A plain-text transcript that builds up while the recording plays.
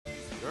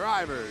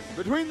Drivers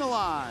between the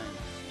lines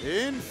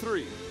in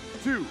 3,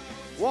 2,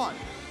 1,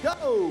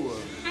 go!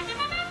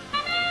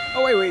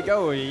 Away we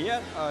go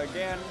yet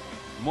again.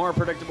 More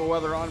predictable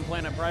weather on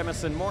planet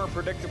Primus and more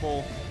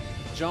predictable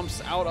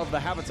jumps out of the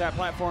habitat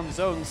platform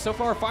zones. So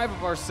far, 5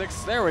 of our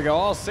 6, there we go,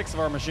 all 6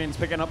 of our machines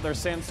picking up their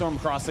sandstorm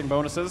crossing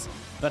bonuses.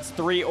 That's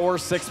 3 or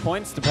 6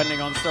 points,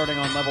 depending on starting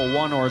on level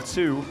 1 or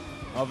 2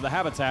 of the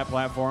habitat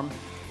platform.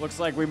 Looks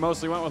like we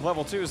mostly went with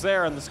level 2s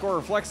there, and the score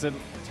reflects it,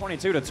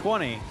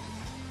 22-20,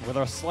 with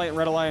a slight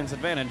Red Alliance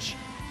advantage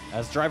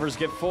as drivers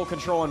get full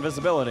control and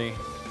visibility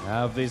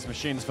of these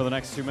machines for the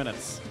next 2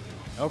 minutes.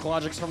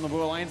 Oakologics from the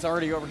Blue Alliance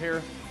already over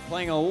here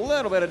playing a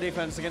little bit of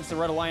defense against the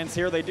Red Alliance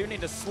here. They do need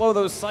to slow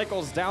those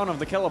cycles down of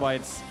the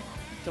Kilobytes.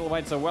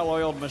 Kilobyte's a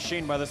well-oiled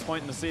machine by this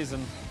point in the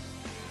season.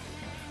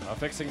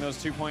 Fixing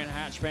those 2-point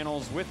hatch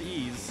panels with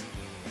ease.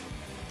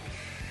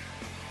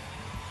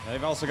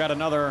 They've also got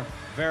another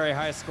very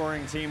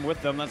high-scoring team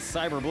with them. That's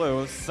Cyber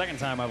Blue. It's the second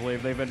time, I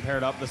believe, they've been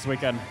paired up this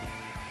weekend.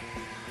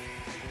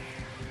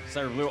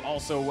 Cyber Blue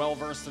also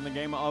well-versed in the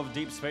game of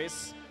Deep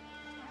Space.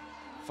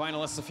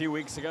 Finalists a few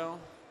weeks ago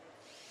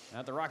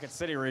at the Rocket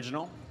City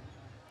Regional.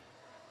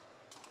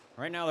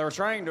 Right now, they were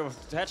trying to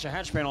attach a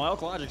hatch panel.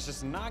 Elkologic's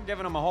just not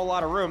giving them a whole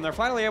lot of room. They're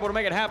finally able to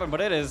make it happen, but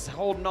it is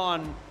holding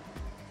on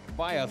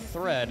by a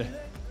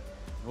thread.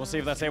 We'll see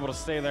if that's able to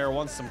stay there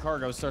once some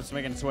cargo starts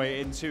making its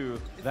way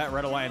into that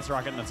Red Alliance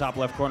rocket in the top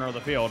left corner of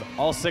the field.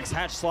 All 6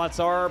 hatch slots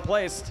are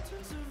placed.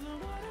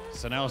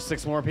 So now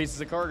 6 more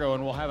pieces of cargo,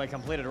 and we'll have a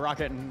completed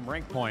rocket and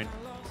rank point.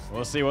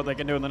 We'll see what they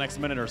can do in the next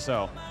minute or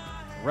so.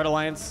 Red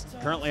Alliance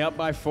currently up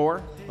by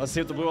 4. Let's see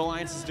what the Blue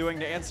Alliance is doing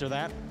to answer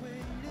that.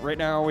 Right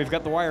now, we've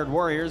got the Wired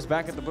Warriors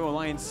back at the Blue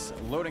Alliance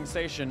loading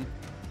station.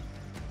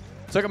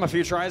 Took them a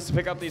few tries to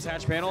pick up these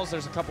hatch panels.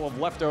 There's a couple of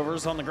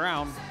leftovers on the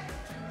ground.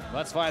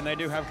 That's fine, they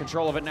do have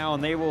control of it now,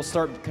 and they will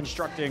start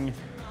constructing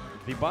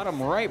the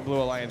bottom right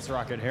Blue Alliance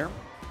rocket here.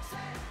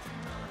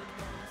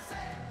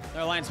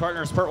 Their alliance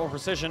partner is Purple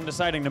Precision,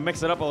 deciding to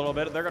mix it up a little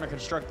bit. They're gonna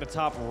construct the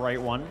top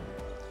right one.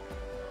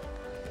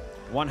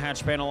 1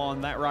 hatch panel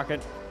on that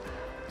rocket,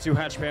 2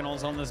 hatch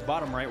panels on this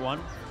bottom right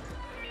one.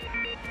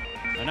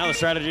 And now the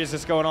strategy is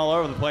just going all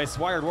over the place.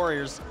 Wired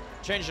Warriors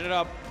changing it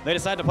up. They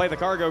decide to play the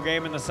cargo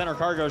game in the center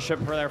cargo ship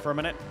for a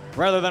minute.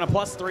 Rather than a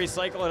 +3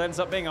 cycle, it ends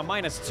up being a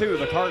 -2.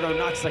 The cargo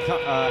knocks the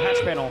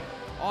hatch panel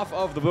off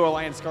of the Blue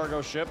Alliance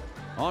cargo ship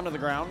onto the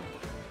ground.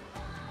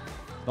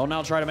 They'll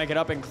now try to make it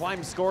up and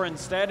climb score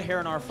instead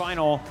here in our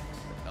final,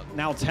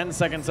 now 10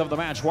 seconds of the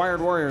match. Wired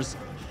Warriors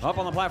up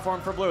on the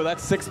platform for Blue.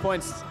 That's 6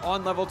 points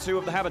on level 2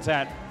 of the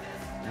habitat.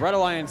 Red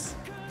Alliance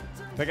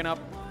picking up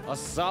a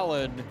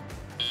solid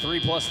 3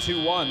 +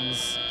 2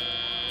 ones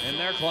in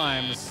their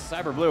climbs.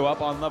 Cyber Blue up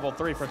on level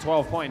 3 for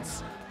 12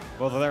 points.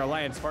 Both of their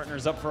alliance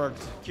partners up for a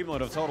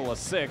cumulative total of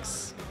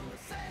 6.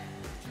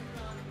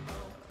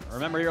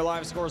 Remember, your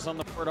live scores on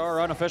the board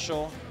are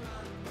unofficial.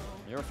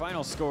 Your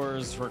final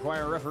scores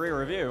require referee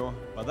review,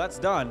 but that's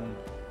done.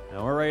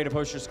 Now we're ready to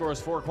post your scores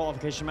for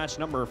qualification match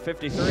number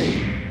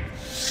 53.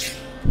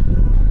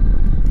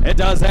 It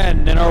does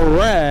end in a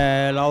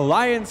Red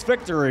Alliance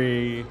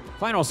victory.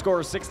 Final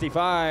score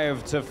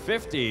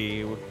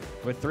 65-50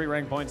 with 3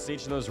 rank points to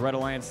each of those Red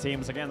Alliance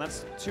teams. Again,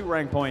 that's 2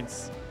 rank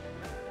points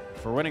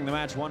for winning the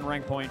match, 1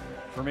 rank point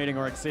for meeting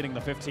or exceeding the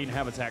 15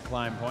 habitat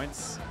climb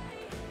points.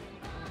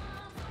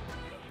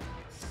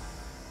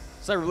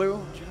 Cyber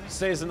Blue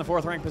stays in the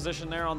 4th rank position there on